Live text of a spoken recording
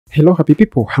Hello happy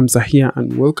people, Hamza here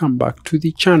and welcome back to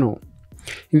the channel.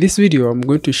 In this video, I'm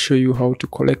going to show you how to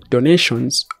collect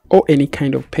donations or any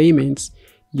kind of payments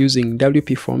using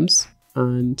WPForms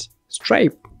and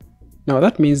Stripe. Now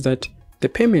that means that the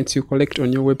payments you collect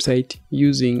on your website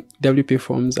using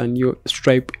WPForms and your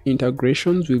Stripe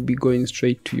integrations will be going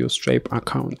straight to your Stripe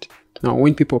account. Now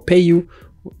when people pay you,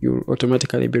 you'll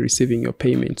automatically be receiving your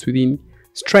payments within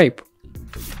Stripe.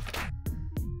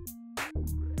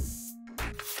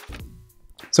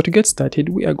 So to get started,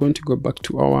 we are going to go back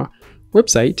to our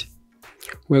website.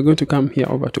 We're going to come here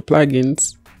over to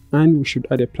plugins and we should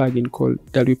add a plugin called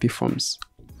WPForms.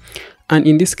 And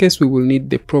in this case, we will need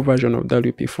the Pro version of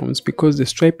WPForms because the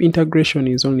Stripe integration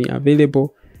is only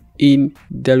available in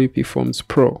WPForms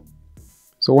Pro.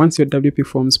 So once your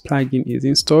WPForms plugin is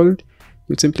installed,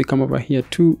 you simply come over here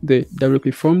to the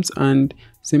WPForms and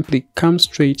simply come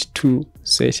straight to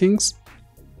settings.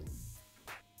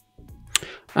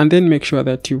 And then make sure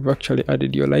that you've actually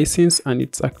added your license and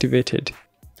it's activated.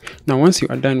 Now once you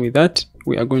are done with that,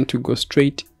 we are going to go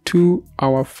straight to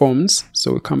our forms.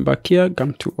 So we come back here,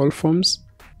 come to all forms,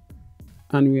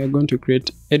 and we are going to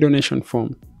create a donation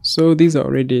form. So these are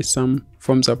already some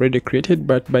forms I've already created,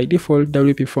 but by default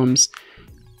WPForms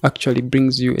actually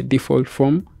brings you a default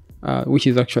form, which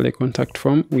is actually a contact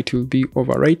form, which will be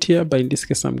over right here. But in this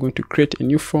case, I'm going to create a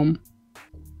new form.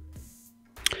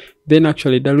 Then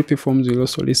actually WPForms will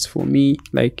also list for me,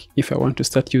 like if I want to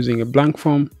start using a blank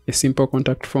form, a simple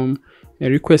contact form, a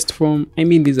request form. I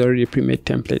mean, these are already pre-made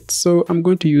templates. So I'm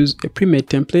going to use a pre-made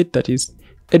template that is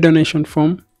a donation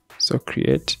form. So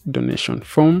create donation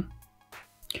form.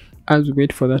 As we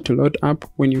wait for that to load up,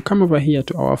 when you come over here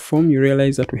to our form, you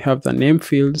realize that we have the name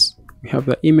fields, we have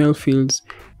the email fields,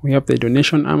 we have the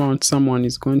donation amount someone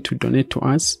is going to donate to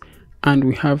us, and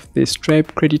we have the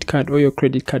Stripe credit card or your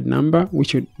credit card number,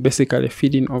 which would basically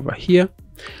feed in over here.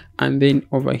 And then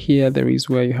over here, there is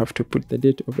where you have to put the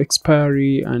date of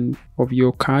expiry and of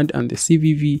your card and the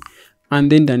CVV,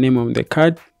 and then the name of the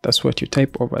card. That's what you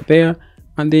type over there.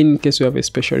 And then in case you have a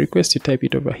special request, you type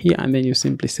it over here, and then you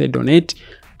simply say donate.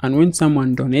 And when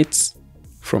someone donates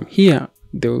from here,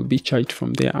 they will be charged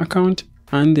from their account,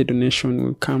 and the donation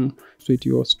will come straight to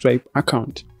your Stripe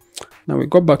account. Now we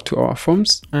go back to our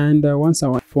forms, and once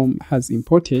our form has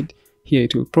imported, here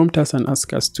it will prompt us and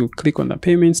ask us to click on the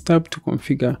payments tab to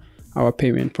configure our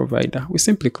payment provider. We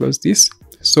simply close this.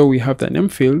 So we have the name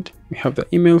field, we have the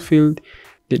email field,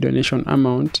 the donation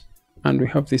amount, and we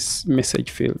have this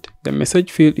message field. The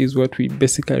message field is what we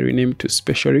basically renamed to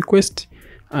special request,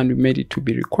 and we made it to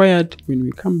be required. When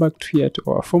we come back to here to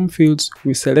our form fields,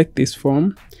 we select this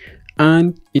form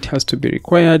and it has to be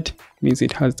required, means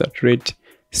it has that red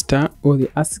star or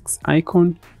the asks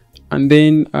icon. And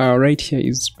then right here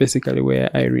is basically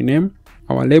where I rename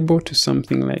our label to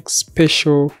something like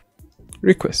special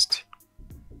request.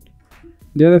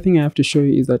 The other thing I have to show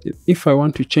you is that if I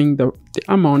want to change the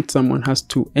amount someone has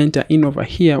to enter in over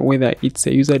here, whether it's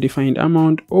a user defined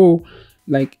amount or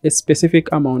like a specific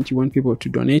amount you want people to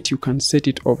donate, you can set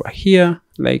it over here.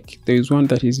 Like there is one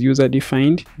that is user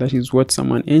defined, that is what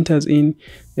someone enters in.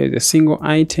 There's a single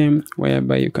item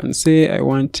whereby you can say I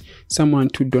want someone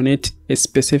to donate a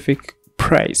specific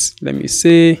price, let me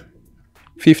say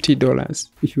 $50.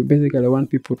 If you basically want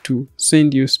people to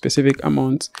send you specific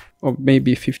amounts of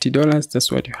maybe $50,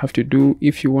 that's what you have to do.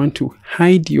 If you want to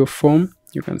hide your form,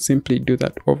 you can simply do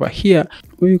that over here,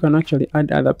 or you can actually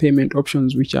add other payment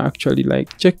options which are actually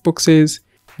like checkboxes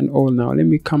and all. Now let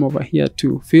me come over here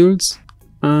to fields,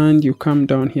 and you come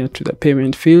down here to the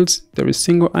payment fields. There is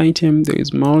single item, there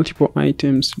is multiple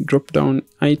items, drop down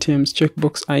items,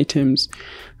 checkbox items,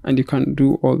 and you can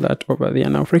do all that over there.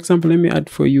 Now for example, let me add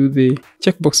for you the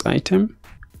checkbox item.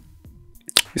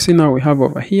 You see now we have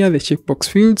over here the checkbox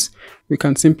fields. We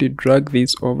can simply drag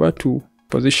these over to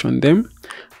position them,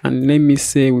 and let me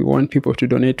say we want people to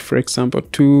donate, for example,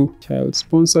 to child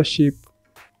sponsorship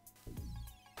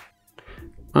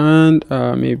and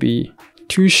maybe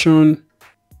tuition,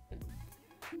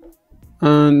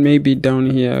 and maybe down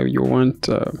here you want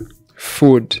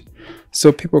food.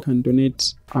 So people can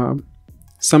donate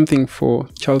something for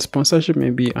child sponsorship,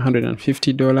 maybe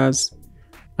 $150,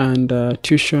 and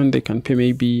tuition they can pay,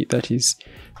 maybe that is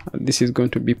this is going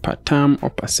to be per term or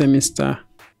per semester.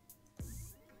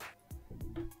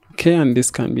 Okay, and this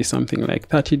can be something like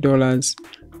 $30,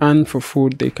 and for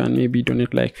food they can maybe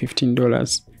donate like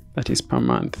 $15, that is per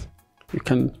month. You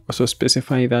can also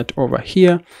specify that over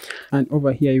here, and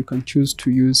over here you can choose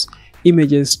to use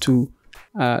images to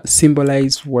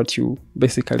symbolize what you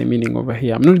basically meaning over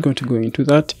here. I'm not going to go into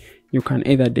that. You can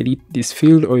either delete this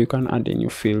field or you can add a new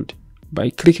field.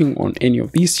 By clicking on any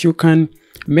of these, you can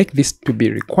make this to be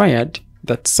required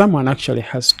that someone actually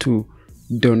has to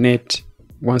donate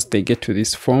once they get to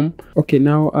this form. Okay,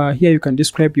 now here you can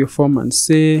describe your form and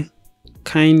say,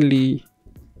 kindly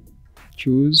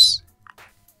choose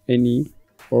any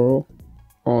or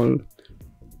all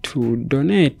to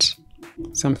donate,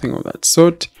 something of that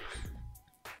sort.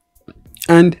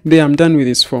 And there, I'm done with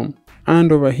this form.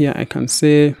 And over here I can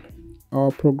say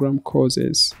our program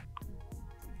causes.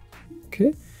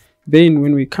 Okay, then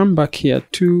when we come back here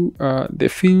to the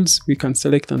fields, we can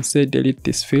select and say delete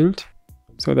this field.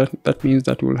 So that means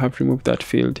that we'll have removed that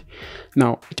field.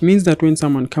 Now it means that when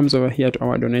someone comes over here to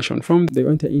our donation form, they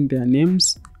enter in their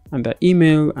names and their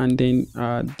email, and then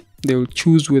they will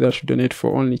choose whether to donate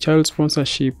for only child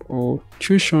sponsorship or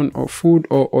tuition or food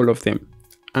or all of them.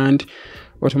 And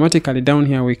automatically down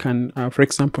here we can for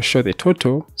example show the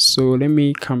total. So let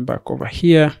me come back over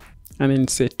here and then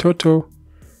say total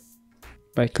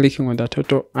by clicking on the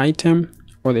total item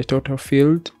or the total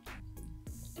field.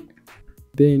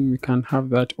 Then we can have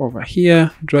that over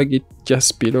here, drag it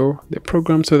just below the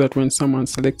program so that when someone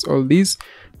selects all these,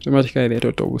 automatically the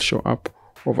total will show up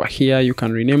over here. You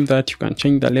can rename that, you can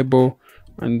change the label,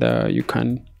 and you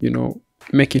can,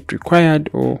 make it required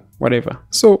or whatever.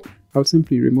 So I'll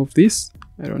simply remove this.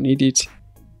 I don't need it.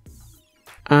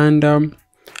 And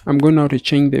I'm going now to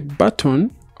change the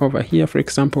button over here. For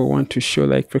example, we want to show,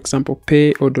 like, for example,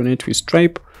 pay or donate with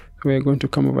Stripe. So we're going to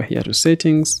come over here to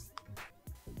settings,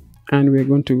 and we're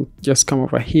going to just come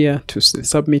over here to the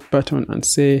submit button and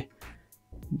say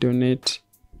donate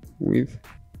with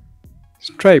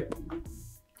Stripe.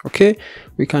 Okay,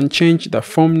 we can change the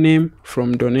form name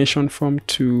from donation form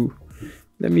to,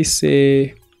 let me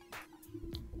say,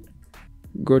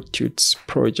 GoTuts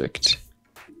project.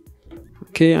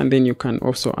 Okay, and then you can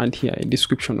also add here a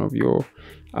description of your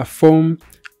form,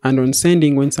 and on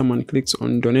sending, when someone clicks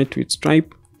on donate with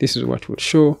Stripe, this is what will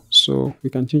show. So we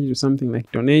can change it to something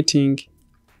like donating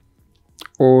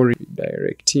or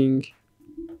redirecting.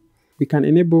 We can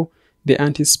enable the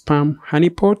anti-spam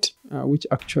honeypot, which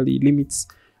actually limits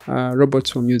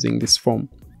robots from using this form.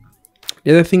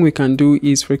 The other thing we can do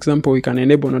is, for example, we can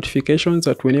enable notifications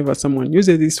that whenever someone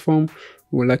uses this form,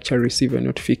 we will actually receive a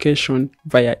notification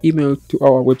via email to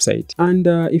our website. And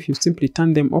if you simply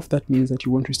turn them off, that means that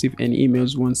you won't receive any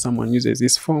emails once someone uses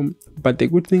this form. But the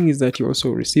good thing is that you also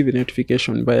receive a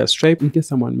notification via Stripe in case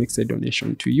someone makes a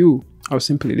donation to you. I'll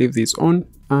simply leave this on.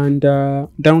 And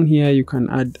down here, you can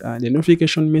add the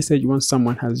notification message once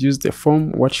someone has used the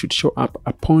form, what should show up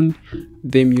upon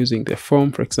them using the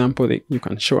form. For example, you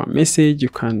can show a message, you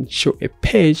can show a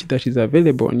page that is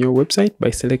available on your website by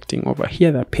selecting over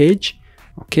here the page.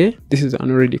 Okay, this is an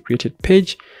already created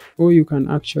page, or you can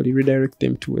actually redirect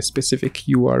them to a specific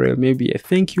URL, maybe a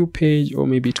thank you page, or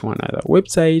maybe to another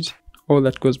website. All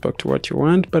that goes back to what you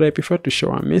want, but I prefer to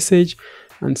show a message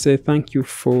and say thank you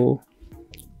for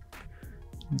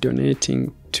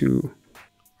donating to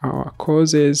our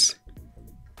causes.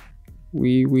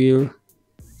 We will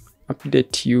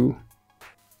update you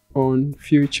on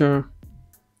future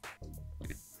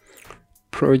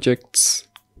projects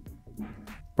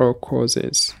or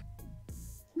causes,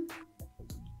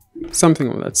 something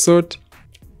of that sort,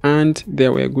 and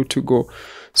there we're good to go.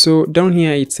 So down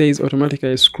here it says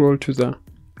automatically scroll to the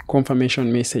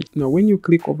confirmation message. Now when you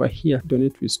click over here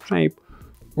donate with Stripe,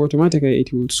 automatically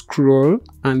it will scroll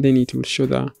and then it will show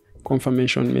the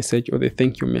confirmation message or the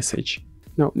thank you message.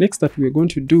 Now next that we're going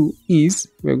to do is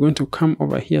we're going to come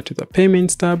over here to the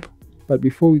payments tab. But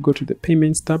before we go to the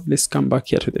payments tab, let's come back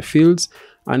here to the fields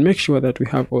and make sure that we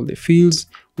have all the fields.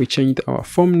 We changed our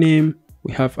form name.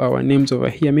 We have our names over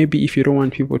here. Maybe if you don't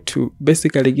want people to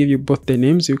basically give you both the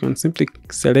names, you can simply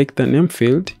select the name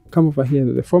field, come over here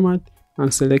to the format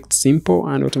and select simple,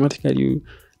 and automatically you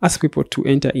ask people to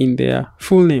enter in their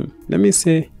full name. Let me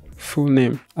say full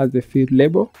name as the field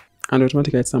label, and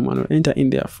automatically someone will enter in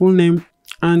their full name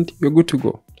and you're good to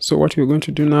go. So what we're going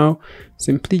to do now,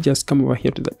 simply just come over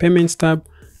here to the payments tab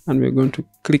and we're going to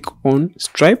click on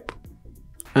Stripe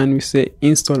and we say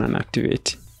install and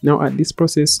activate. Now at this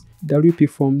process,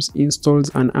 WPForms installs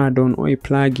an add-on or a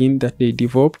plugin that they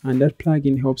developed, and that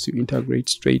plugin helps you integrate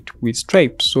straight with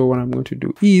Stripe. So what I'm going to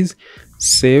do is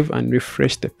save and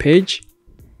refresh the page.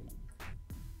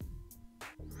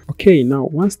 Okay, now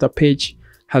once the page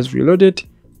has reloaded,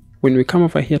 when we come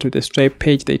over here to the Stripe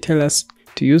page, they tell us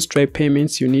to use Stripe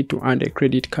payments, you need to add a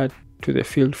credit card to the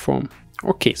field form.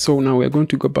 Okay, so now we're going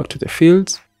to go back to the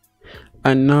fields.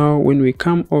 And now when we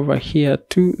come over here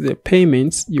to the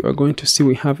payments, you are going to see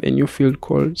we have a new field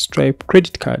called Stripe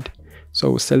credit card.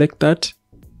 So we'll select that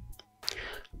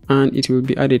and it will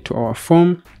be added to our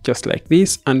form just like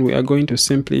this. And we are going to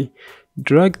simply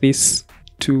drag this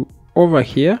to over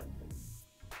here.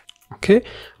 Okay,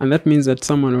 and that means that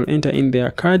someone will enter in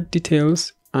their card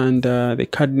details and the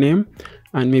card name,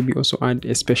 and maybe also add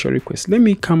a special request. Let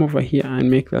me come over here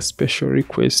and make the special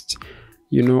request,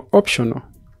 you know, optional,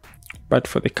 but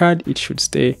for the card it should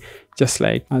stay just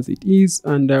like as it is.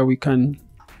 And we can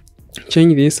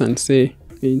change this and say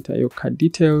enter your card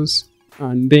details,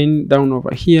 and then down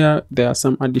over here there are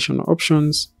some additional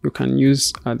options. You can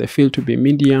use the field to be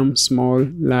medium, small,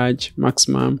 large,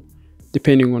 maximum,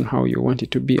 depending on how you want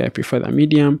it to be. I prefer the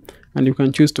medium, and you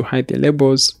can choose to hide the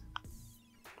labels,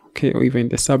 okay, or even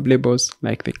the sub labels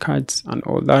like the cards and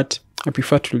all that. I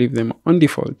prefer to leave them on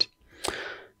default.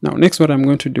 Now next, what I'm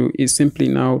going to do is simply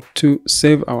now to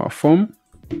save our form.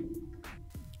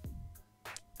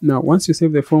 Now once you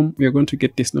save the form, we are going to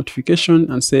get this notification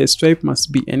and say Stripe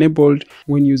must be enabled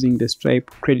when using the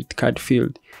Stripe credit card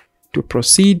field. To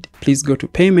proceed, please go to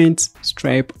payments,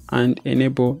 Stripe, and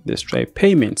enable the Stripe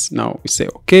payments. Now we say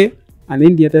okay, and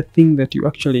then the other thing that you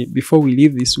actually, before we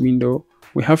leave this window,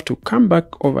 we have to come back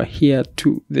over here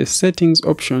to the settings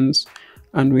options,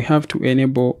 and we have to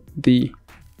enable the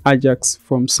Ajax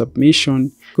form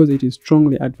submission, because it is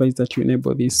strongly advised that you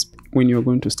enable this when you're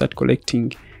going to start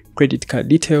collecting credit card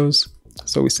details.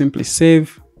 So we simply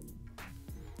save,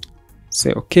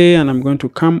 say okay, and I'm going to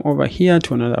come over here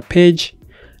to another page,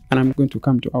 and I'm going to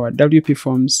come to our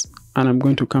WPForms, and I'm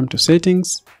going to come to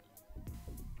settings.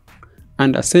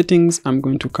 Under settings, I'm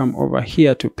going to come over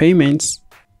here to payments,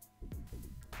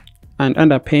 and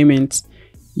under payments,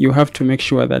 you have to make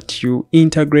sure that you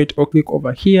integrate or click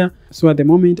over here. So at the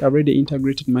moment, I've already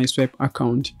integrated my Stripe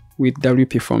account with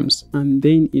WPForms, and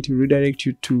then it will redirect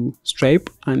you to Stripe,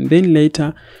 and then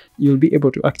later you'll be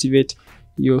able to activate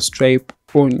your Stripe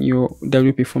on your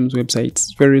WPForms website.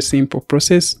 It's a very simple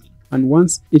process. And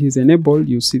once it is enabled,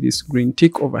 you see this green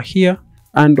tick over here,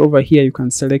 and over here you can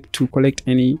select to collect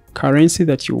any currency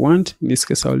that you want. In this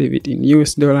case, I'll leave it in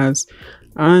US dollars,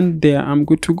 and there I'm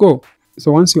good to go.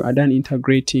 So once you are done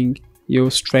integrating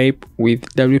your Stripe with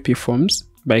WPForms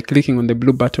by clicking on the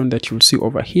blue button that you'll see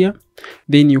over here,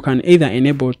 then you can either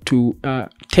enable to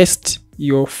test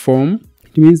your form.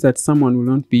 It means that someone will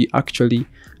not be actually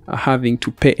having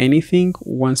to pay anything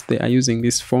once they are using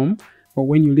this form. Or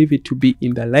when you leave it to be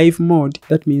in the live mode,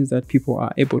 that means that people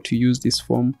are able to use this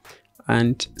form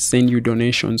and send you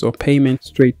donations or payments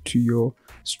straight to your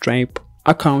Stripe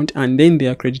account, and then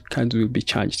their credit cards will be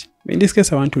charged. In this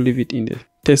case, I want to leave it in the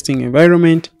testing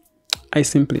environment. I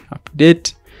simply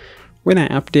update. When I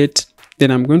update,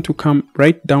 then I'm going to come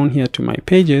right down here to my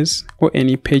pages, or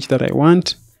any page that I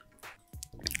want.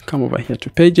 Come over here to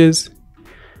pages,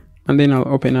 and then I'll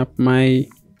open up my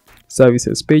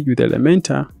services page with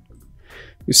Elementor.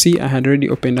 You see, I had already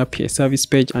opened up here service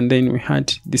page, and then we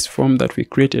had this form that we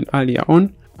created earlier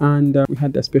on, and we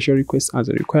had the special request as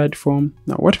a required form.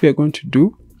 Now what we are going to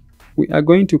do, we are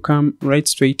going to come right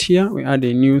straight here. We add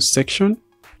a new section,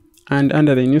 and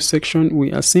under the new section,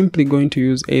 we are simply going to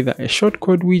use either a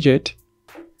shortcode widget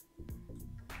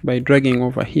by dragging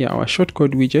over here our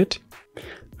shortcode widget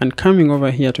and coming over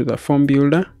here to the form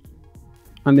builder,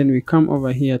 and then we come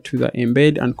over here to the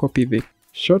embed and copy the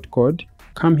shortcode,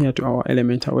 come here to our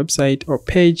Elementor website or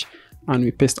page, and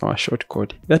we paste our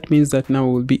shortcode. That means that now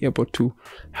we'll be able to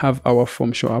have our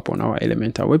form show up on our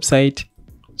Elementor website.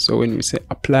 So when we say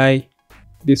apply,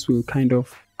 this will kind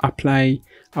of apply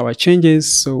our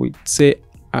changes. So we say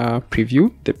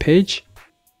preview the page,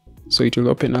 so it will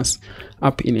open us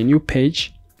up in a new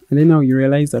page. And then now you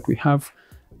realize that we have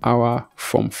our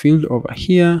form field over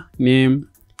here, name,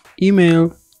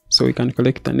 email, so we can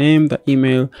collect the name, the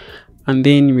email, and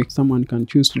then someone can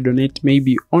choose to donate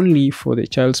maybe only for the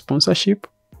child sponsorship,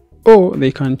 or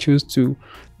they can choose to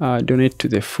donate to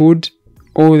the food,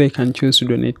 or they can choose to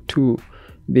donate to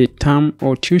the term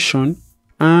or tuition,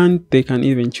 and they can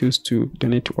even choose to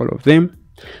donate to all of them.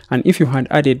 And if you had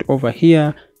added over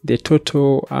here the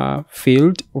total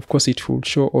field, of course it will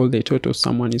show all the total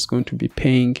someone is going to be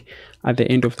paying at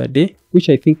the end of the day, which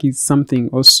I think is something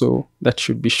also that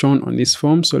should be shown on this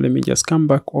form. So let me just come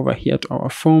back over here to our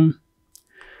form.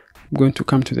 I'm going to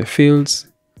come to the fields.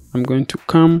 I'm going to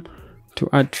come to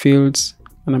add fields,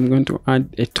 and I'm going to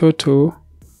add a total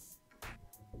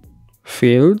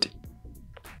field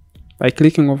by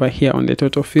clicking over here on the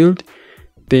total field.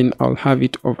 Then I'll have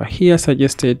it over here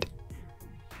suggested.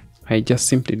 I just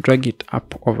simply drag it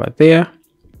up over there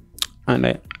and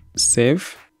I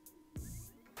save.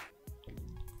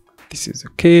 This is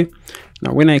okay.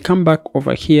 Now when I come back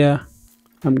over here,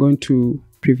 I'm going to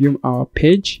preview our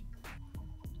page,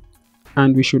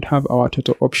 and we should have our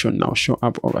total option now show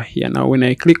up over here. Now when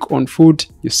I click on food,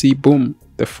 you see, boom,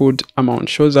 the food amount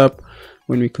shows up.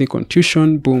 When we click on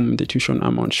tuition, boom, the tuition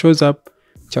amount shows up.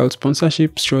 Child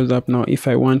sponsorship shows up. Now if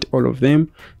I want all of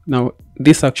them, now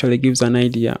this actually gives an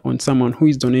idea on someone who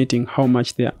is donating how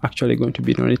much they are actually going to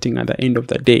be donating at the end of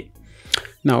the day.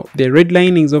 Now the red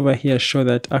linings over here show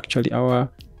that actually our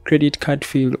credit card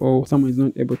field, or someone is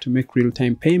not able to make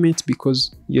real-time payments,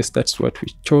 because yes, that's what we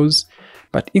chose.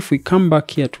 But if we come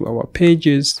back here to our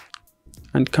pages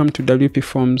and come to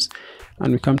WPForms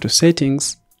and we come to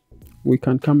settings, we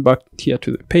can come back here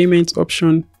to the payments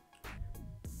option,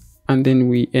 and then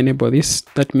we enable this.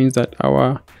 That means that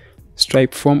our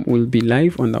Stripe form will be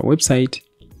live on the website.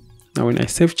 Now when I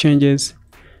save changes,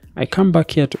 I come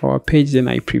back here to our page, then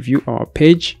I preview our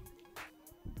page.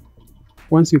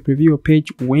 Once you preview your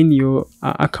page, when your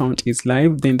account is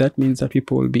live, then that means that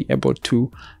people will be able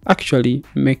to actually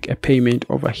make a payment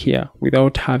over here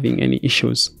without having any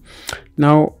issues.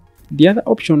 Now, the other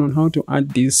option on how to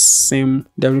add these same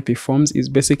WP forms is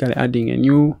basically adding a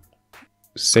new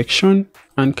section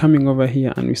and coming over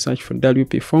here, and we search for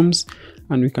WP forms,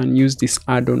 and we can use this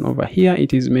add-on over here.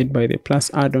 It is made by the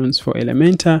Plus add-ons for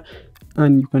Elementor,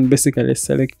 and you can basically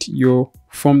select your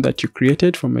form that you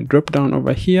created from a drop down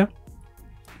over here,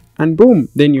 and boom,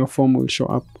 then your form will show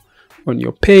up on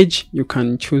your page. You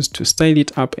can choose to style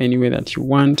it up any way that you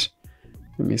want.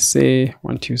 Let me say I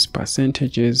want to use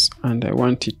percentages, and I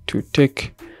want it to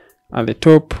take at the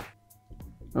top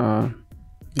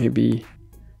maybe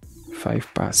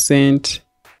 5%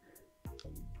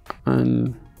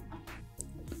 and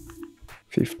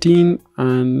 15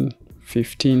 and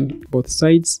 15 both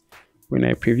sides. When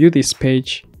I preview this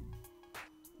page,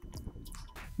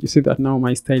 you see that now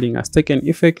my styling has taken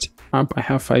effect. Up I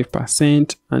have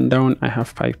 5% and down I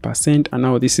have 5%, and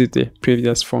now this is the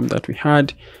previous form that we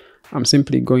had. I'm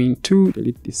simply going to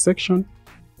delete this section.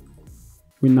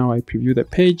 When now I preview the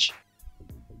page,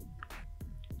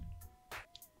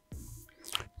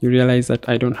 you realize that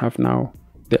I don't have now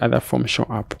the other form show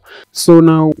up. So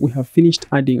now we have finished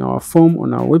adding our form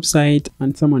on our website,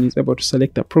 and someone is able to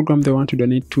select a program they want to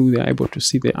donate to. They're able to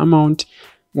see the amount.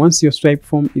 Once your Stripe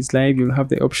form is live, you'll have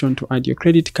the option to add your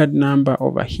credit card number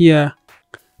over here,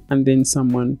 and then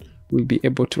someone will be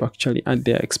able to actually add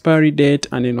their expiry date,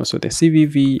 and then also the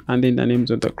CVV, and then the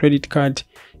names of the credit card,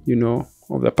 you know,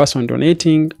 of the person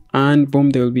donating, and boom,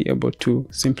 they will be able to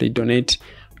simply donate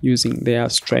using their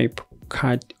Stripe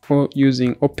card, or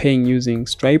paying using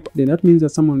Stripe. Then that means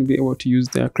that someone will be able to use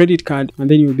their credit card, and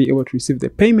then you'll be able to receive the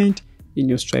payment in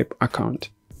your Stripe account.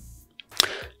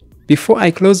 Before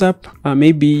I close up,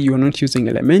 maybe you're not using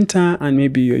Elementor and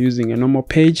maybe you're using a normal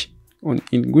page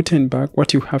in Gutenberg.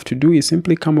 What you have to do is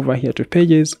simply come over here to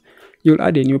pages. You'll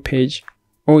add a new page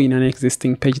or in an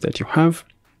existing page that you have.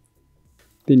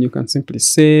 Then you can simply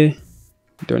say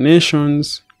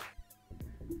donations.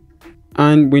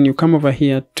 And when you come over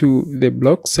here to the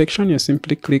block section, you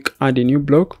simply click add a new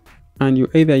block, and you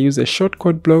either use a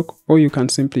shortcode block or you can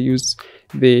simply use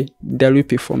the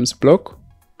WPForms block.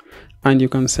 And you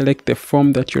can select the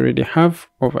form that you already have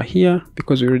over here,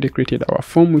 because we already created our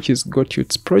form, which is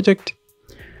GoTuts project.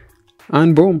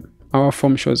 And boom, our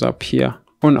form shows up here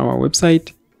on our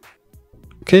website.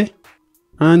 Okay,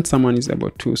 and someone is able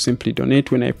to simply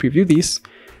donate. When I preview this,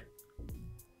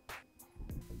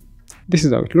 this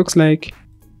is how it looks like,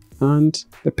 and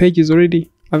the page is already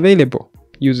available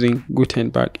using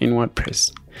Gutenberg in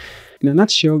WordPress. In a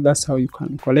nutshell, that's how you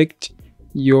can collect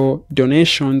your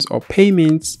donations or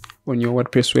payments on your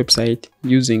WordPress website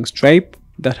using Stripe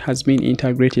that has been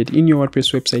integrated in your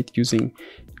WordPress website using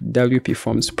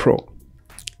WPForms Pro.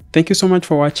 Thank you so much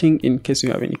for watching. In case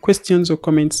you have any questions or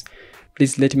comments,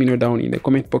 please let me know down in the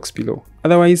comment box below.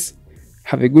 Otherwise,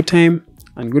 have a good time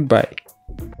and goodbye.